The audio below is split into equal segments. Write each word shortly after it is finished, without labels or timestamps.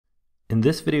In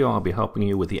this video, I'll be helping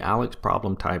you with the ALEKS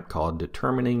problem type called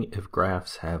determining if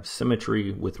graphs have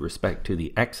symmetry with respect to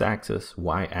the x-axis,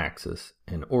 y-axis,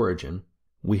 and origin.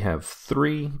 We have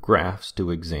three graphs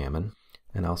to examine,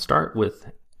 and I'll start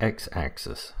with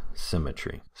x-axis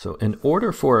symmetry. So in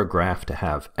order for a graph to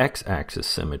have x-axis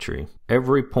symmetry,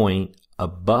 every point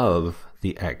above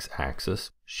the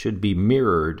x-axis should be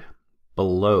mirrored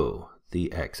below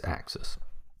the x-axis.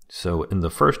 So in the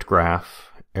first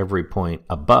graph, every point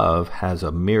above has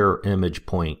a mirror image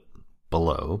point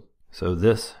below. So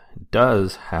this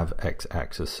does have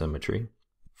x-axis symmetry.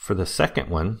 For the second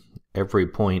one, every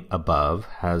point above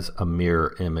has a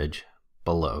mirror image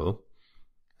below.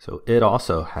 So it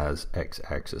also has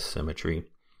x-axis symmetry.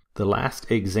 The last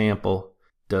example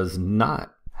does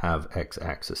not have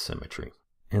x-axis symmetry.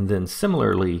 And then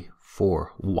similarly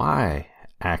for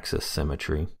y-axis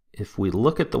symmetry, if we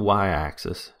look at the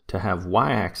y-axis, to have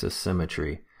y-axis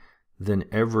symmetry, then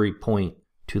every point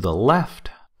to the left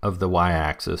of the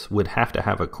y-axis would have to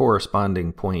have a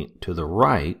corresponding point to the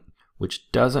right,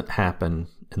 which doesn't happen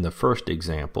in the first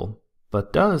example,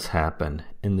 but does happen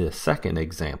in the second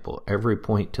example. Every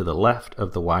point to the left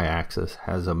of the y-axis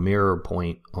has a mirror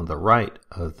point on the right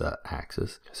of the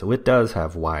axis, so it does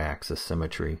have y-axis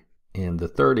symmetry. And the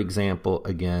third example,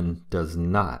 again, does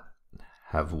not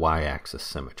have y-axis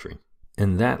symmetry.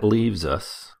 And that leaves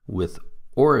us with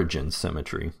origin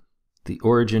symmetry. The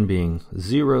origin being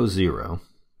 0, 0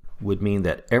 would mean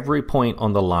that every point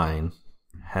on the line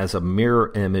has a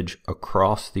mirror image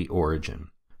across the origin.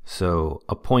 So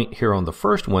a point here on the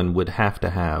first one would have to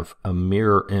have a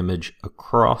mirror image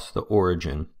across the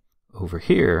origin. Over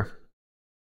here,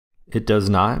 it does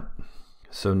not,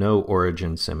 so no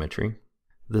origin symmetry.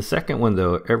 The second one,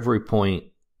 though, every point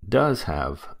does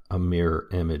have a mirror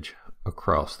image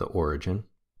across the origin,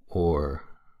 or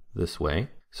this way.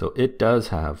 So it does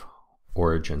have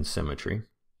origin symmetry.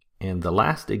 And the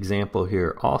last example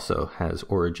here also has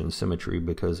origin symmetry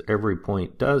because every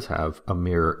point does have a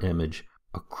mirror image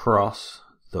across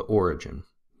the origin,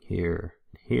 here,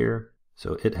 here.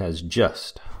 So it has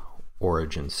just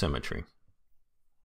origin symmetry.